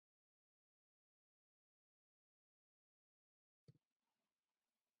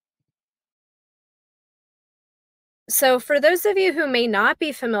So for those of you who may not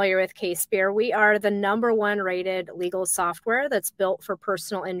be familiar with CASEpeer, we are the #1 rated legal software that's built for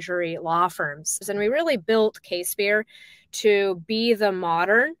personal injury law firms. And we really built CASEpeer to be the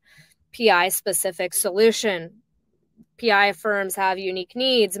modern PI-specific solution. PI firms have unique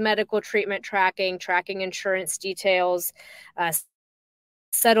needs: medical treatment tracking insurance details,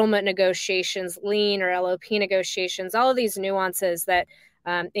 settlement negotiations, lien or LOP negotiations, all of these nuances that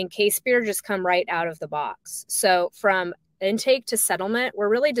in CASEpeer just come right out of the box. So from intake to settlement, we're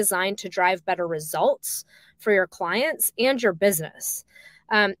really designed to drive better results for your clients and your business.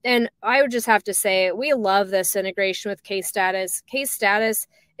 And I would just have to say, we love this integration with Case Status. Case Status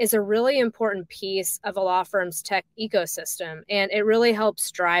is a really important piece of a law firm's tech ecosystem, and it really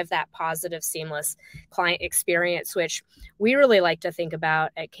helps drive that positive, seamless client experience, which we really like to think about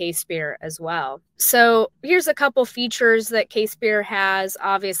at CASEpeer as well. So here's a couple features that CASEpeer has.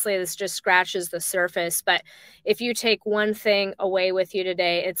 Obviously, this just scratches the surface, but if you take one thing away with you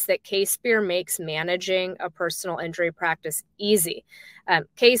today, it's that CASEpeer makes managing a personal injury practice easy.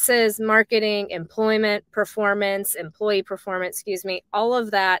 Cases, marketing, employment performance, employee performance, all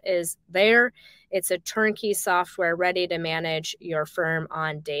of that is there. It's a turnkey software ready to manage your firm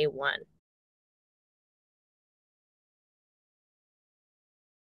on day one.